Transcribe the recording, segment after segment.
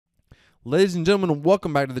Ladies and gentlemen,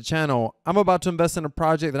 welcome back to the channel. I'm about to invest in a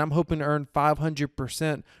project that I'm hoping to earn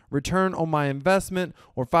 500% return on my investment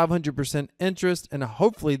or 500% interest. And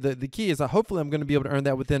hopefully, the key is that hopefully I'm going to be able to earn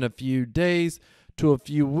that within a few days to a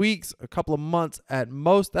few weeks, a couple of months at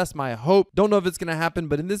most. That's my hope. Don't know if it's going to happen,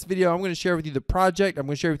 but in this video, I'm going to share with you the project. I'm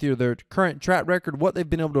going to share with you their current track record, what they've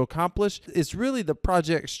been able to accomplish. It's really the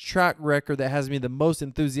project's track record that has me the most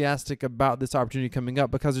enthusiastic about this opportunity coming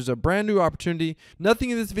up, because there's a brand new opportunity. Nothing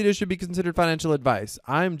in this video should be considered financial advice.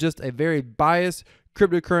 I'm just a very biased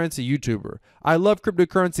cryptocurrency YouTuber. I love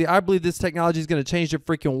cryptocurrency. I believe this technology is going to change the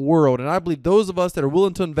freaking world, and I believe those of us that are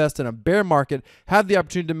willing to invest in a bear market have the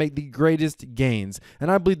opportunity to make the greatest gains. And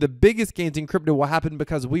I believe the biggest gains in crypto will happen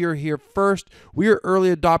because we are here first. We are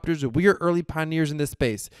early adopters. We are early pioneers in this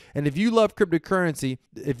space. And if you love cryptocurrency,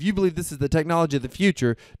 if you believe this is the technology of the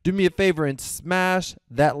future, do me a favor and smash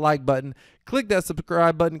that like button. Click that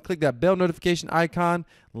subscribe button, click that bell notification icon.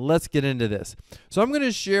 Let's get into this. So I'm going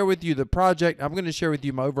to share with you the project. I'm going to share with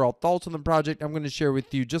you my overall thoughts on the project. I'm going to share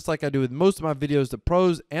with you, just like I do with most of my videos, the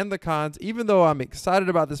pros and the cons. Even though I'm excited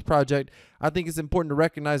about this project, I think it's important to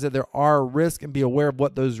recognize that there are risks and be aware of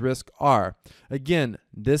what those risks are. Again,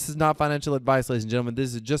 this is not financial advice, ladies and gentlemen.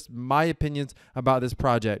 This is just my opinions about this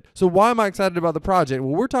project. So why am I excited about the project?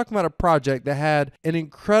 Well, we're talking about a project that had an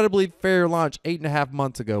incredibly fair launch 8.5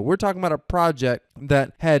 months ago. We're talking about a project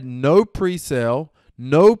that had no pre-sale,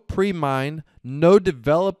 no pre-mine, no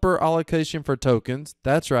developer allocation for tokens.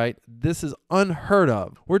 That's right. This is unheard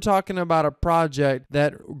of. We're talking about a project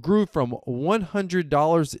that grew from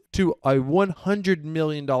 $100 to a $100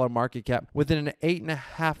 million market cap within an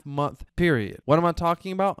 8.5 month period. What am I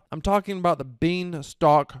talking about? I'm talking about the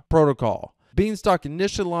Beanstalk protocol. Beanstalk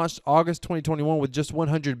initially launched August 2021 with just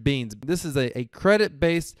 100 beans. This is a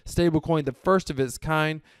credit-based stablecoin, the first of its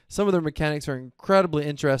kind. Some of their mechanics are incredibly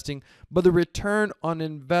interesting, but the return on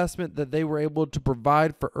investment that they were able to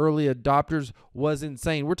provide for early adopters was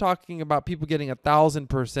insane. We're talking about people getting 1,000%,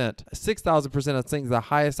 6,000%, I think is the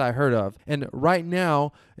highest I heard of. And right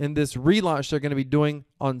now, in this relaunch they're going to be doing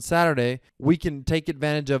on Saturday, we can take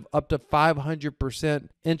advantage of up to 500%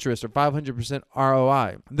 interest or 500%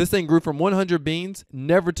 ROI. This thing grew from 100 beans,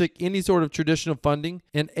 never took any sort of traditional funding.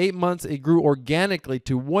 In 8 months, it grew organically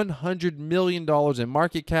to $100 million in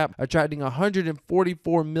market cap, attracting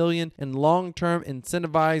 $144 million in long-term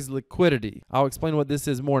incentivized liquidity. I'll explain what this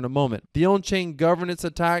is more in a moment. The on-chain governance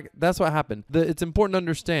attack, that's what happened. It's important to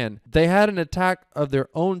understand. They had an attack of their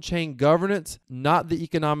own chain governance, not the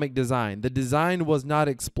economic design. The design was not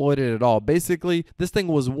exploited at all. Basically, this thing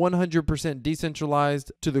was 100%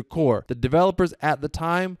 decentralized to the core. The developers at the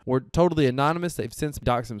time were totally anonymous. They've since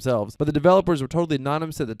doxed themselves, but the developers were totally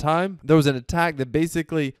anonymous at the time. There was an attack that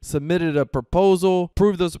basically submitted a proposal,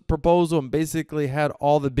 proved this proposal, and basically had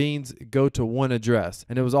all the beans go to one address.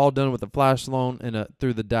 And it was all done with a flash loan and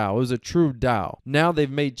through the DAO. It was a true DAO. Now they've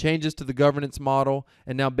made changes to the governance model,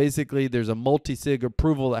 and now basically there's a multi-sig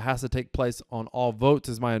approval that has to take place on all votes,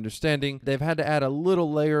 is my understanding. They've had to add a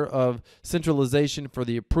little layer of centralization for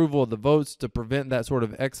the approval of the votes to prevent that sort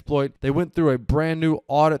of exploit. They went through a brand new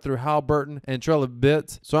audit through Halliburton and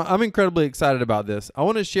TrellBits. So I'm incredibly excited about this. I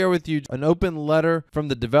want to share with you an open letter from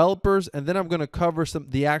the developers, and then I'm going to cover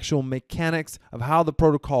the actual mechanics of how the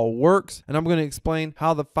protocol works, and I'm going to explain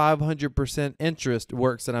how the 500% interest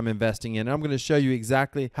works that I'm investing in. And I'm going to show you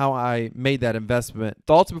exactly how I made that investment.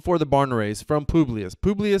 Thoughts before the barn raise from Publius.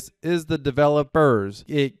 Publius is the developers.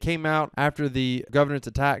 It came out after the governance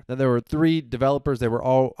attack that there were 3 developers. They were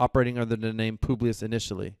all operating under the name Publius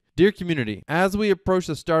initially. Dear community, as we approach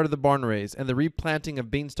the start of the barn raise and the replanting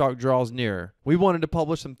of Beanstalk draws nearer, we wanted to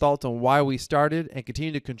publish some thoughts on why we started and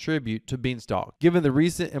continue to contribute to Beanstalk. Given the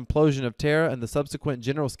recent implosion of Terra and the subsequent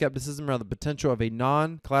general skepticism around the potential of a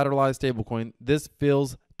non-collateralized stablecoin, this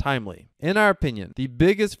feels timely. In our opinion, the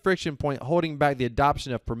biggest friction point holding back the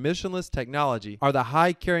adoption of permissionless technology are the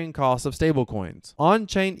high carrying costs of stablecoins.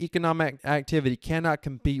 On-chain economic activity cannot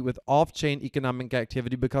compete with off-chain economic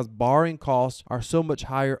activity because borrowing costs are so much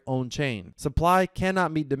higher on-chain. Supply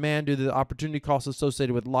cannot meet demand due to the opportunity costs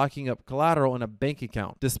associated with locking up collateral in a bank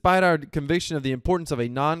account. Despite our conviction of the importance of a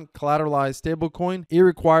non-collateralized stablecoin, it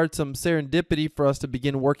required some serendipity for us to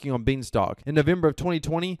begin working on Beanstalk. In November of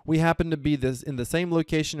 2020, we happened to be in the same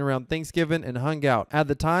location around Thanksgiving Thanksgiving and hung out. At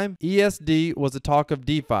the time, ESD was the talk of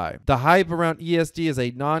DeFi. The hype around ESD as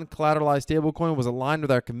a non-collateralized stablecoin was aligned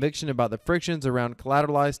with our conviction about the frictions around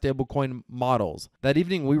collateralized stablecoin models. That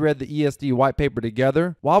evening, we read the ESD white paper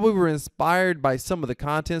together. While we were inspired by some of the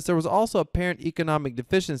contents, there was also apparent economic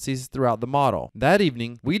deficiencies throughout the model. That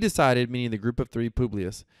evening, we decided, meaning the group of three,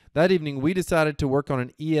 Publius, that evening, we decided to work on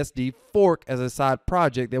an ESD fork as a side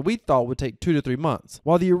project that we thought would take 2 to 3 months.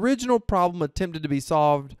 While the original problem attempted to be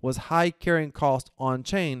solved was high carrying cost on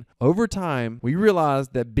chain, over time, we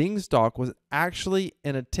realized that Beanstalk was actually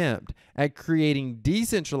an attempt at creating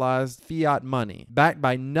decentralized fiat money backed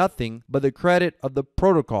by nothing but the credit of the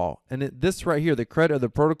protocol. And this right here, the credit of the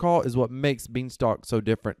protocol, is what makes Beanstalk so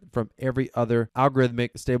different from every other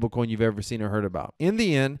algorithmic stablecoin you've ever seen or heard about. In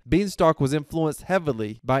the end, Beanstalk was influenced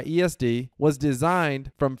heavily by ESD, was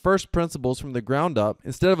designed from first principles from the ground up.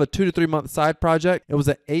 Instead of a 2 to 3 month side project, it was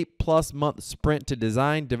an 8+ month sprint to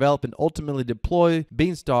design, develop, and ultimately deploy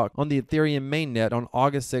Beanstalk on the Ethereum mainnet on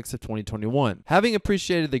August 6th of 2021. Having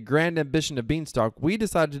appreciated the grand ambition of Beanstalk, we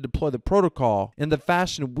decided to deploy the protocol in the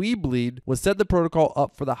fashion we believed would set the protocol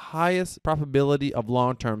up for the highest probability of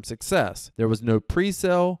long-term success. There was no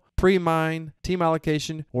pre-sale, pre-mine, team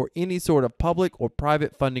allocation, or any sort of public or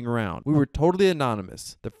private funding round. We were totally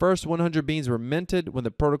anonymous. The first 100 beans were minted when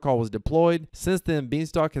the protocol was deployed. Since then,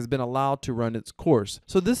 Beanstalk has been allowed to run its course.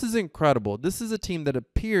 So this is incredible. This is a team that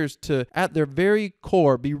appears to, at their very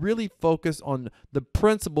core, be really focused on the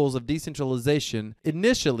principles of decentralization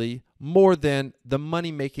initially, more than the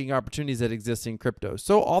money-making opportunities that exist in crypto.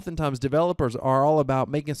 So oftentimes developers are all about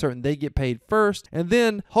making certain they get paid first, and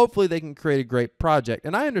then hopefully they can create a great project.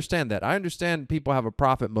 And I understand that. I understand people have a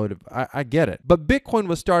profit motive. I get it. But Bitcoin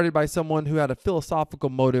was started by someone who had a philosophical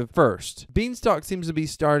motive first. Beanstalk seems to be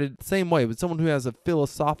started the same way, with someone who has a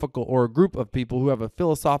philosophical, or a group of people who have a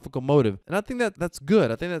philosophical motive. And I think that that's good.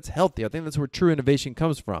 I think that's healthy. I think that's where true innovation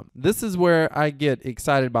comes from. This is where I get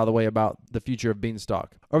excited, by the way, about the future of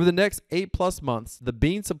Beanstalk. Over the next 8+ months, the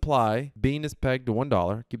bean supply, bean is pegged to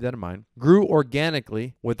 $1, keep that in mind, grew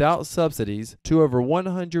organically without subsidies to over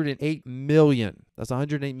 108 million. That's a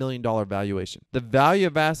 $108 million valuation. The value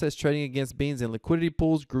of assets trading against beans in liquidity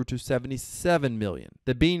pools grew to $77 million.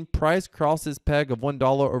 The bean price crossed its peg of $1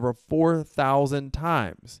 over 4,000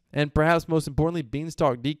 times. And perhaps most importantly,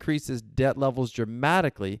 Beanstalk decreased its debt levels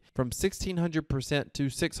dramatically from 1,600% to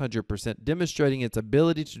 600%, demonstrating its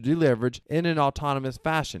ability to deleverage in an autonomous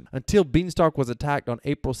fashion. Until Beanstalk was attacked on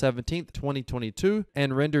April 17th, 2022,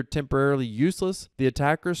 and rendered temporarily useless, the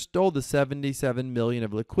attackers stole the $77 million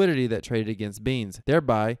of liquidity that traded against beans,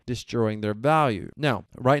 thereby destroying their value. Now,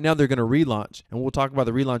 right now they're going to relaunch, and we'll talk about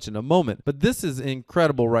the relaunch in a moment, but this is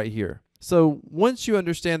incredible right here. So once you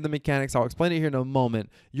understand the mechanics, I'll explain it here in a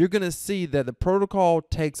moment, you're going to see that the protocol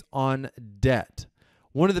takes on debt.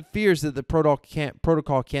 One of the fears that the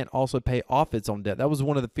protocol can't also pay off its own debt. That was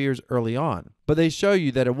one of the fears early on. But they show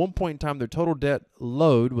you that at one point in time, their total debt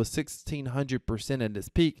load was 1,600% at its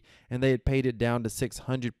peak, and they had paid it down to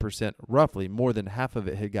 600% roughly. More than half of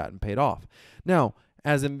it had gotten paid off. Now,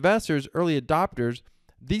 as investors, early adopters,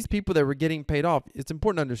 these people that were getting paid off, it's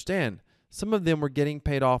important to understand, some of them were getting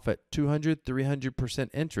paid off at 200, 300%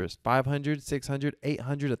 interest, 500, 600,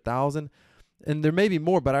 800, 1,000. And there may be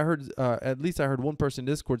more, but I heard, at least I heard one person in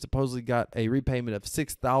Discord supposedly got a repayment of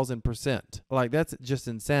 6,000%. Like, that's just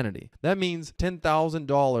insanity. That means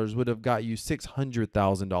 $10,000 would have got you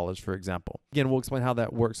 $600,000, for example. Again, we'll explain how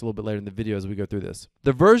that works a little bit later in the video as we go through this.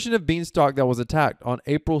 The version of Beanstalk that was attacked on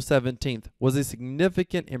April 17th was a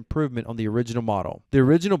significant improvement on the original model. The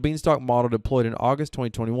original Beanstalk model deployed in August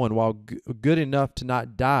 2021, while good enough to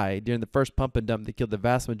not die during the first pump and dump that killed the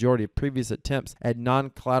vast majority of previous attempts at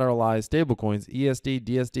non-collateralized stablecoins, ESD,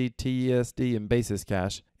 DSD, TESD, and Basis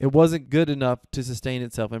Cash, it wasn't good enough to sustain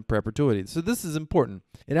itself in perpetuity. So this is important.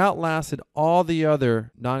 It outlasted all the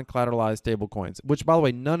other non-collateralized stablecoins, which, by the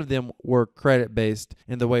way, none of them were credit-based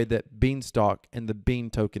in the way that Beanstalk and the Bean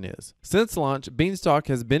token is. Since launch, Beanstalk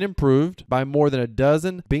has been improved by more than a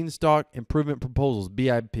dozen Beanstalk improvement proposals,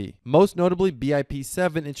 BIP. Most notably, BIP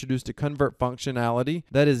 7 introduced a convert functionality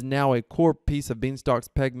that is now a core piece of Beanstalk's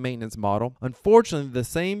peg maintenance model. Unfortunately, the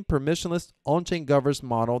same permissionless on-chain governance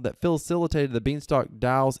model that facilitated the Beanstalk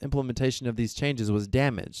DAO's implementation of these changes was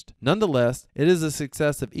damaged. Nonetheless, it is a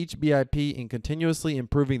success of each BIP in continuously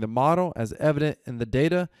improving the model, as evident in the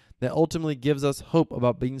data, that ultimately gives us hope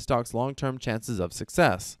about Beanstalk's long-term chances of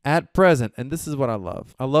success. At present, and this is what I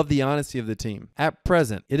love the honesty of the team. At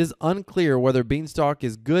present, it is unclear whether Beanstalk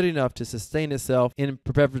is good enough to sustain itself in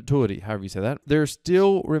perpetuity, however you say that. There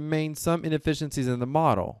still remain some inefficiencies in the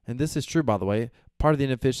model, and this is true, by the way. part of the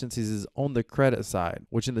inefficiencies is on the credit side,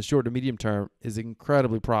 which in the short to medium term is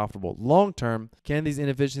incredibly profitable. Long term, can these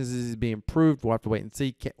inefficiencies be improved? We'll have to wait and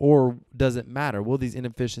see. Or does it matter? Will these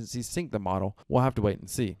inefficiencies sink the model? We'll have to wait and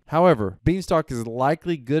see. However, Beanstalk is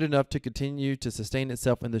likely good enough to continue to sustain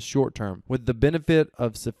itself in the short term with the benefit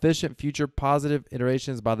of sufficient future positive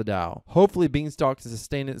iterations by the Dow. Hopefully, Beanstalk can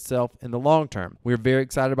sustain itself in the long term. We are very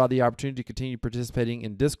excited about the opportunity to continue participating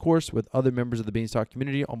in discourse with other members of the Beanstalk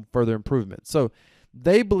community on further improvement. So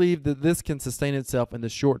they believe that this can sustain itself in the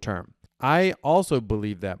short term. I also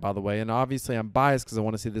believe that, by the way, and obviously I'm biased because I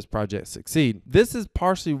want to see this project succeed. This is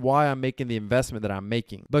partially why I'm making the investment that I'm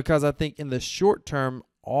making, because I think in the short term,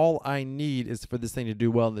 all I need is for this thing to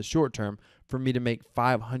do well in the short term for me to make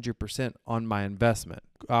 500% on my investment.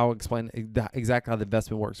 I'll explain exactly how the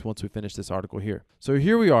investment works once we finish this article here. So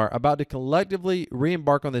here we are, about to collectively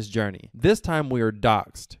re-embark on this journey. This time we are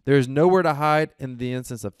doxed. There is nowhere to hide in the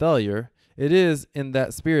instance of failure. It is in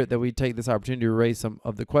that spirit that we take this opportunity to raise some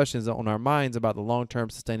of the questions on our minds about the long-term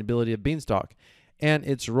sustainability of Beanstalk and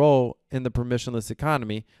its role in the permissionless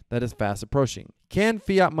economy that is fast approaching. Can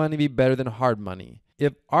fiat money be better than hard money?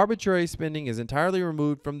 If arbitrary spending is entirely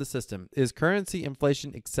removed from the system, is currency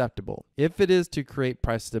inflation acceptable? If it is to create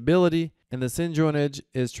price stability and the synchronnage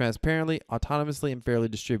is transparently, autonomously, and fairly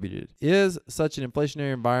distributed, is such an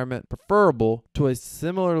inflationary environment preferable to a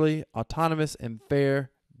similarly autonomous and fair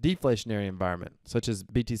deflationary environment, such as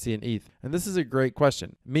BTC and ETH? And this is a great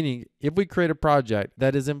question, meaning if we create a project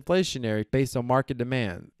that is inflationary based on market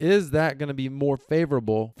demand, is that going to be more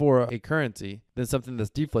favorable for a currency than something that's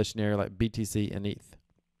deflationary like BTC and ETH?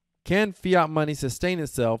 Can fiat money sustain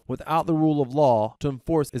itself without the rule of law to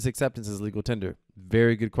enforce its acceptance as legal tender?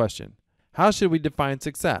 Very good question. How should we define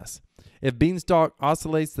success? If Beanstalk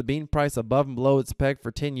oscillates the bean price above and below its peg for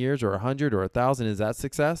 10 years or 100 or 1,000, is that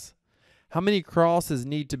success? How many crosses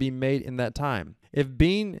need to be made in that time? If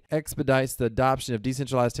Bean expedites the adoption of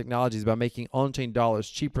decentralized technologies by making on-chain dollars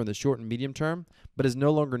cheaper in the short and medium term, but is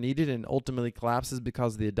no longer needed and ultimately collapses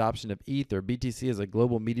because of the adoption of ETH or BTC as a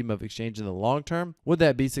global medium of exchange in the long term, would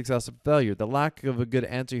that be success or failure? The lack of a good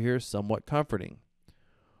answer here is somewhat comforting.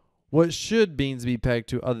 What should beans be pegged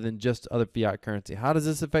to other than just other fiat currency? How does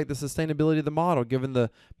this affect the sustainability of the model given the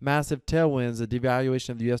massive tailwinds the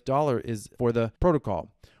devaluation of the US dollar is for the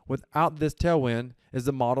protocol? Without this tailwind, is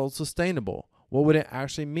the model sustainable? What would it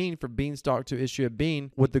actually mean for Beanstalk to issue a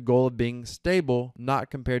bean with the goal of being stable,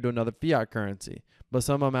 not compared to another fiat currency, but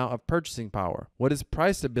some amount of purchasing power? What is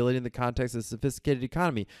price stability in the context of a sophisticated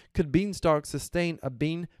economy? Could Beanstalk sustain a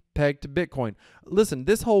bean pegged to Bitcoin? Listen,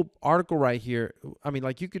 this whole article right here, I mean,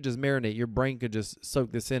 like, you could just marinate. Your brain could just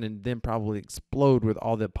soak this in and then probably explode with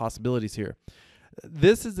all the possibilities here.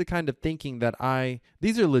 This is the kind of thinking that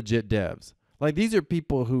these are legit devs. Like, these are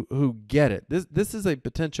people who get it. This is a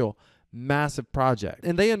potential massive project,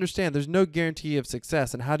 and they understand there's no guarantee of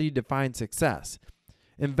success. And how do you define success?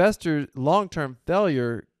 Investor long-term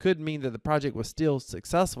failure could mean that the project was still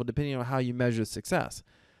successful depending on how you measure success.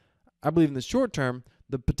 I believe in the short term,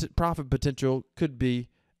 the profit potential could be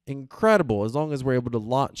incredible as long as we're able to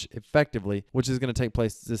launch effectively, which is going to take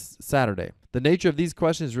place this Saturday. The nature of these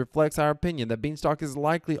questions reflects our opinion that Beanstalk is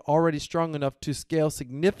likely already strong enough to scale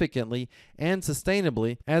significantly and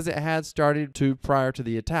sustainably as it had started to prior to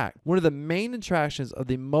the attack. One of the main attractions of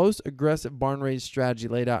the most aggressive barn raise strategy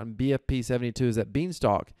laid out in BFP 72 is that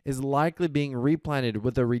Beanstalk is likely being replanted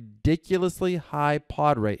with a ridiculously high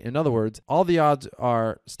pod rate. In other words, all the odds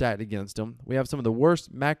are stacked against them. We have some of the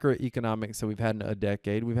worst macroeconomics that we've had in a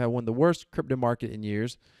decade. We've had one of the worst crypto market in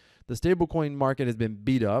years. The stablecoin market has been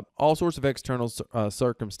beat up. All sorts of external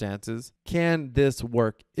circumstances. Can this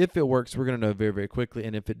work? If it works, we're going to know very, very quickly.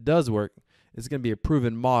 And if it does work, it's going to be a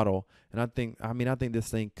proven model. And I think this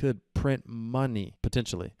thing could print money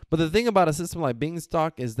potentially. But the thing about a system like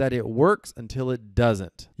Beanstalk is that it works until it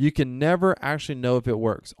doesn't. You can never actually know if it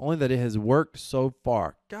works, only that it has worked so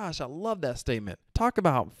far. Gosh, I love that statement. Talk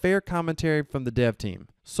about fair commentary from the dev team.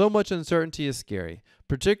 So much uncertainty is scary,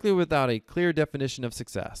 particularly without a clear definition of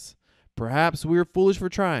success. Perhaps we are foolish for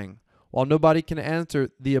trying. While nobody can answer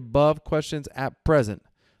the above questions at present,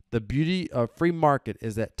 the beauty of free market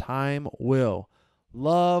is that time will.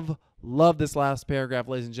 Love this last paragraph,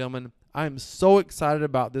 ladies and gentlemen. I am so excited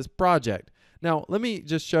about this project. Now, let me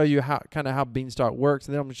just show you how Beanstalk works,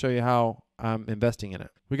 and then I'm going to show you how I'm investing in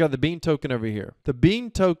it. We got the Bean token over here. The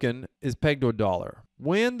Bean token is pegged to $1.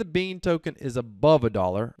 When the Bean token is above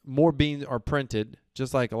 $1, more beans are printed,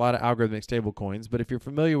 just like a lot of algorithmic stable coins. But if you're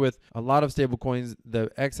familiar with a lot of stable coins, the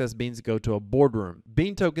excess beans go to a boardroom.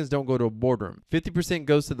 Bean tokens don't go to a boardroom. 50%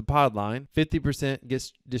 goes to the pod line. 50%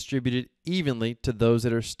 gets distributed evenly to those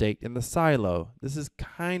that are staked in the silo. This is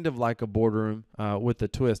kind of like a boardroom with the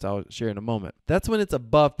twist I'll share in a moment. That's when it's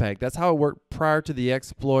above peg. That's how it worked prior to the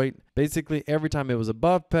exploit. Basically, every time it was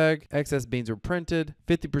above peg, excess beans were printed,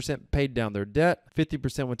 50% paid down their debt,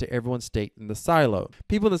 50% went to everyone staked in the silo.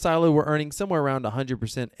 People in the silo were earning somewhere around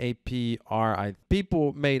 100% APR.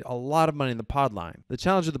 People made a lot of money in the pod line. The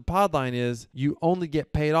challenge of the pod line is you only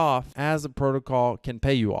get paid off as the protocol can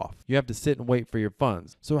pay you off. You have to sit and wait for your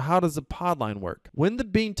funds. So how does the pod line work? When the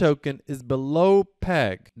Bean token is below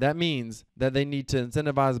peg, that means that they need to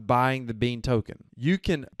incentivize buying the Bean token. You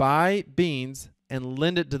can buy beans and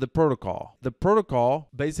lend it to the protocol. The protocol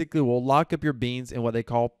basically will lock up your beans in what they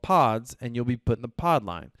call pods, and you'll be put in the pod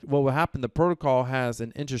line. What will happen, the protocol has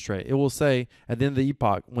an interest rate. It will say at the end of the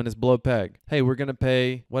epoch, when it's below peg, hey, we're going to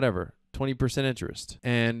pay whatever, 20% interest.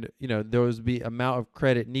 And, there will be amount of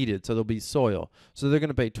credit needed. So there'll be soil. So they're going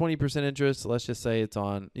to pay 20% interest. Let's just say it's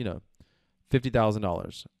on,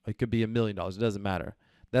 $50,000. It could be $1 million. It doesn't matter.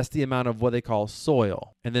 That's the amount of what they call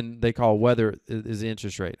soil. And then they call weather is the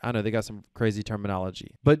interest rate. I know they got some crazy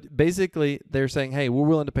terminology. But basically, they're saying, hey, we're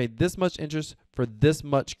willing to pay this much interest for this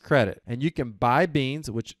much credit. And you can buy beans,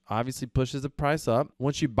 which obviously pushes the price up.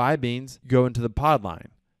 Once you buy beans, you go into the pod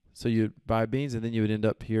line. So you buy beans and then you would end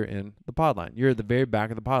up here in the pod line. You're at the very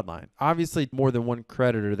back of the pod line. Obviously, more than one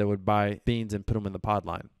creditor that would buy beans and put them in the pod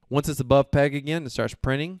line. Once it's above peg again, it starts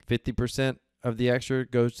printing. 50% of the extra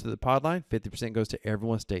goes to the pod line, 50% goes to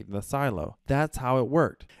everyone staked in the silo. That's how it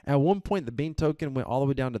worked. At one point, the Bean token went all the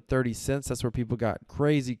way down to 30 cents. That's where people got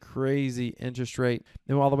crazy interest rate.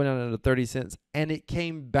 They went all the way down to 30 cents, and it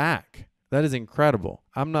came back. That is incredible.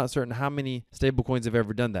 I'm not certain how many stablecoins have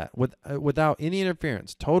ever done that. Without any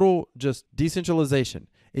interference, total just decentralization,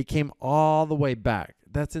 it came all the way back.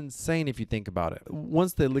 That's insane if you think about it.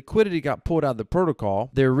 Once the liquidity got pulled out of the protocol,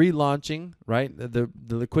 they're relaunching, right? The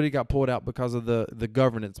liquidity got pulled out because of the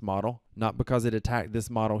governance model, not because it attacked this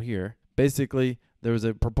model here. Basically, there was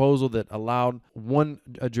a proposal that allowed one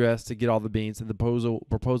address to get all the beans, and the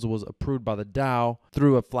proposal was approved by the DAO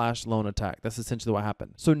through a flash loan attack. That's essentially what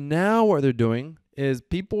happened. So now what they're doing is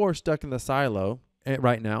people are stuck in the silo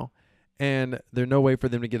right now, and there's no way for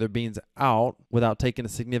them to get their beans out without taking a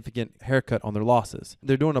significant haircut on their losses.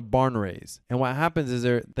 They're doing a barn raise. And what happens is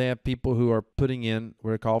they have people who are putting in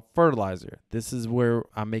what are called fertilizer. This is where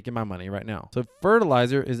I'm making my money right now. So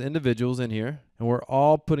fertilizer is individuals in here, and we're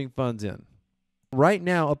all putting funds in. Right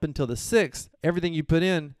now, up until the 6th, everything you put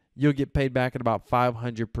in, you'll get paid back at about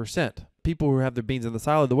 500%. People who have their beans in the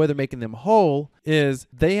silo, the way they're making them whole is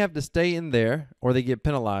they have to stay in there or they get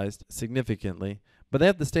penalized significantly. But they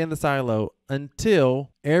have to stay in the silo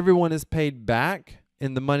until everyone is paid back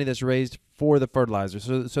in the money that's raised for the fertilizer.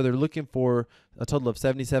 So they're looking for a total of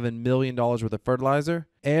 $77 million worth of fertilizer.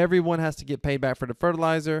 Everyone has to get paid back for the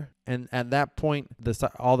fertilizer. And at that point,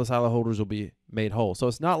 all the silo holders will be made whole. So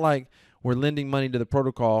it's not like we're lending money to the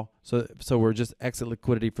protocol, so we're just exit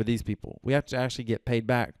liquidity for these people. We have to actually get paid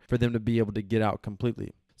back for them to be able to get out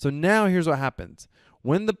completely. So now here's what happens.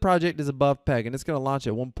 When the project is above peg, and it's going to launch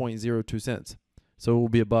at 1.02 cents. So it will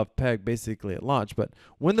be above peg basically at launch. But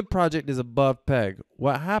when the project is above peg,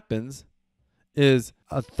 what happens is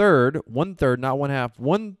one third, not one half,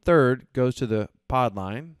 1/3 goes to the pod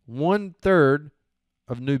line. 1/3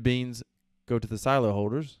 of new beans go to the silo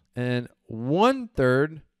holders. And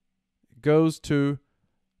 1/3 goes to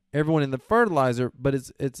everyone in the fertilizer, but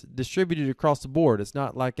it's distributed across the board. It's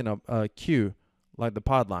not like in a queue like the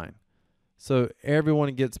pod line. So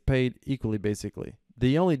everyone gets paid equally basically.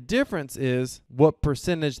 The only difference is what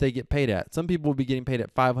percentage they get paid at. Some people will be getting paid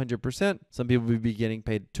at 500%. Some people will be getting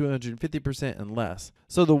paid 250% and less.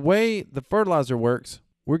 So the way the fertilizer works,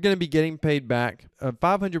 we're going to be getting paid back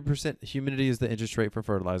 500% humidity is the interest rate for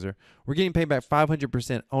fertilizer. We're getting paid back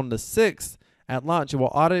 500% on the 6th at launch. It will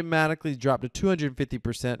automatically drop to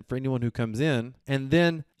 250% for anyone who comes in. And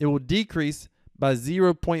then it will decrease by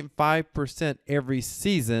 0.5% every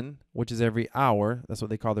season, which is every hour. That's what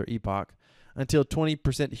they call their epoch, until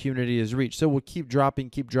 20% humidity is reached. So we'll keep dropping,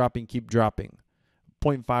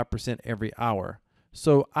 0.5% every hour.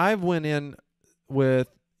 So I've went in with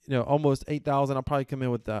almost 8,000. I'll probably come in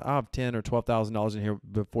with I'll have $10,000 or $12,000 in here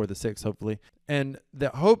before the 6th, hopefully. And the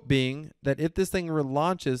hope being that if this thing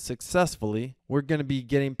relaunches successfully, we're going to be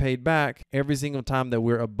getting paid back every single time that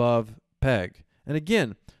we're above peg. And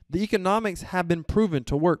again, The economics have been proven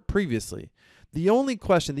to work previously. The only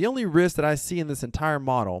question, the only risk that I see in this entire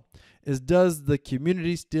model is, does the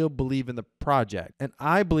community still believe in the project? And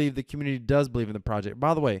I believe the community does believe in the project.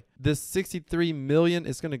 By the way, this 63 million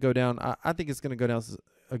is going to go down. I think it's going to go down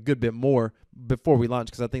a good bit more before we launch,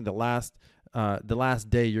 because I think the last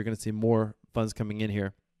day you're going to see more funds coming in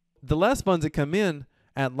here. The less funds that come in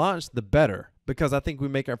at launch, the better, because I think we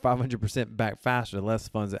make our 500% back faster the less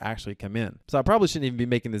funds that actually come in. So I probably shouldn't even be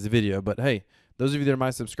making this video, but hey, those of you that are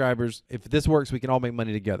my subscribers, if this works, we can all make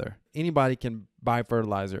money together. Anybody can buy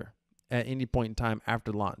fertilizer at any point in time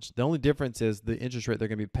after launch. The only difference is the interest rate they're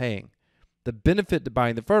going to be paying. The benefit to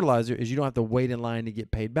buying the fertilizer is you don't have to wait in line to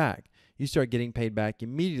get paid back. You start getting paid back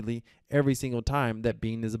immediately every single time that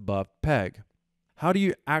bean is above peg. How do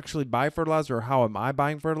you actually buy fertilizer, or how am I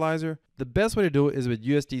buying fertilizer? The best way to do it is with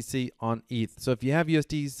USDC on ETH. So if you have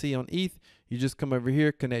USDC on ETH, you just come over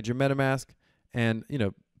here, connect your MetaMask, and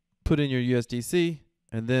put in your USDC,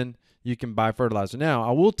 and then you can buy fertilizer. Now,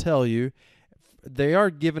 I will tell you, they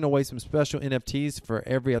are giving away some special NFTs for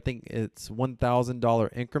every, I think it's $1,000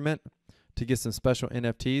 increment to get some special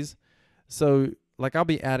NFTs. So like, I'll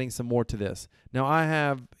be adding some more to this. Now I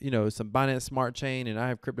have, some Binance Smart Chain, and I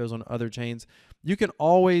have cryptos on other chains. You can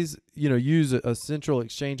always, use a central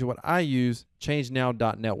exchange. What I use,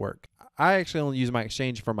 ChangeNow.network. I actually only use my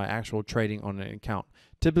exchange for my actual trading on an account.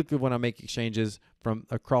 Typically when I make exchanges from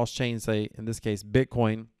across chain, say in this case,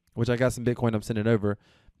 Bitcoin, which I got some Bitcoin I'm sending over,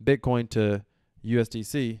 Bitcoin to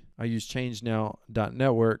USDC, I use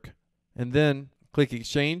ChangeNow.network, and then click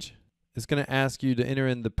exchange. It's going to ask you to enter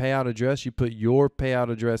in the payout address. You put your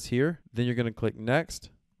payout address here. Then you're going to click next.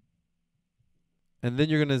 And then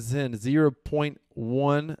you're going to send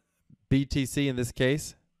 0.1 BTC in this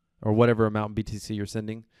case, or whatever amount BTC you're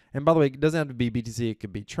sending. And by the way, it doesn't have to be BTC. It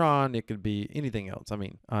could be Tron. It could be anything else. I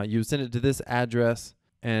mean, you send it to this address,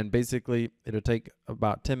 and basically it'll take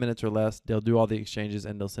about 10 minutes or less. They'll do all the exchanges,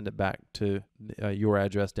 and they'll send it back to your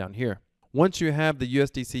address down here. Once you have the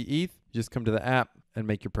USDC ETH, just come to the app and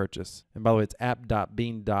make your purchase. And by the way, it's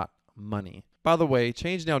app.bean.money. By the way,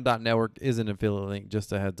 ChangeNow.network is an affiliate link,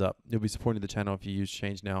 just a heads up. You'll be supporting the channel if you use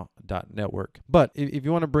ChangeNow.network. But if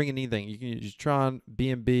you want to bring in anything, you can use Tron,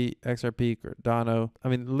 BNB, XRP, Cardano. I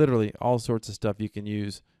mean, literally all sorts of stuff you can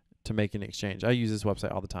use to make an exchange. I use this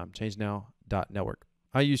website all the time, ChangeNow.network.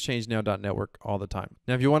 I use ChangeNow.network all the time.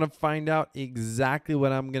 Now, if you want to find out exactly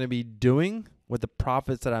what I'm going to be doing with the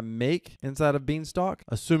profits that I make inside of Beanstalk,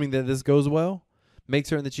 assuming that this goes well, make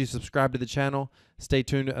certain that you subscribe to the channel. Stay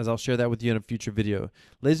tuned, as I'll share that with you in a future video.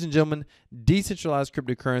 Ladies and gentlemen, decentralized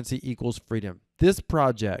cryptocurrency equals freedom. This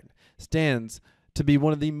project stands to be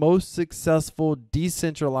one of the most successful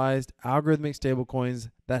decentralized algorithmic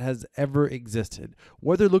stablecoins that has ever existed.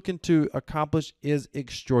 What they're looking to accomplish is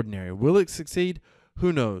extraordinary. Will it succeed?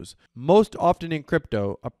 Who knows? Most often in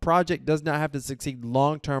crypto, a project does not have to succeed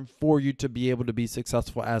long-term for you to be able to be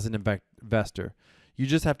successful as an investor. You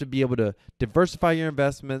just have to be able to diversify your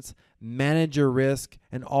investments, manage your risk,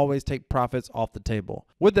 and always take profits off the table.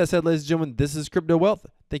 With that said, ladies and gentlemen, this is Crypto Wealth.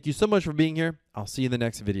 Thank you so much for being here. I'll see you in the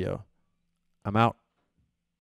next video. I'm out.